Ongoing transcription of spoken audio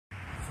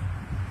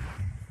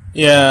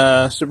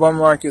Yeah, it's your boy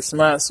Marcus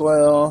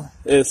Maxwell.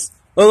 It's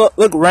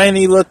look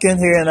rainy looking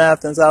here in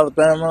Athens,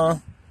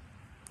 Alabama.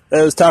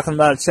 They was talking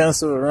about a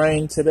chance of a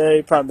rain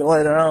today, probably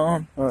later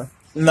on, or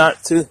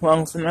not too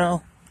long from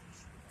now,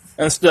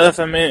 and stuff.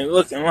 I mean,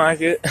 looking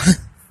like it.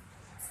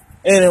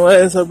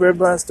 Anyways, hope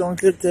everybody's doing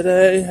good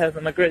today,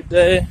 having a great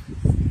day,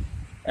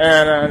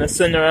 and just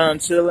sitting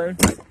around chilling.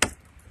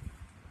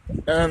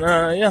 And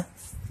yeah,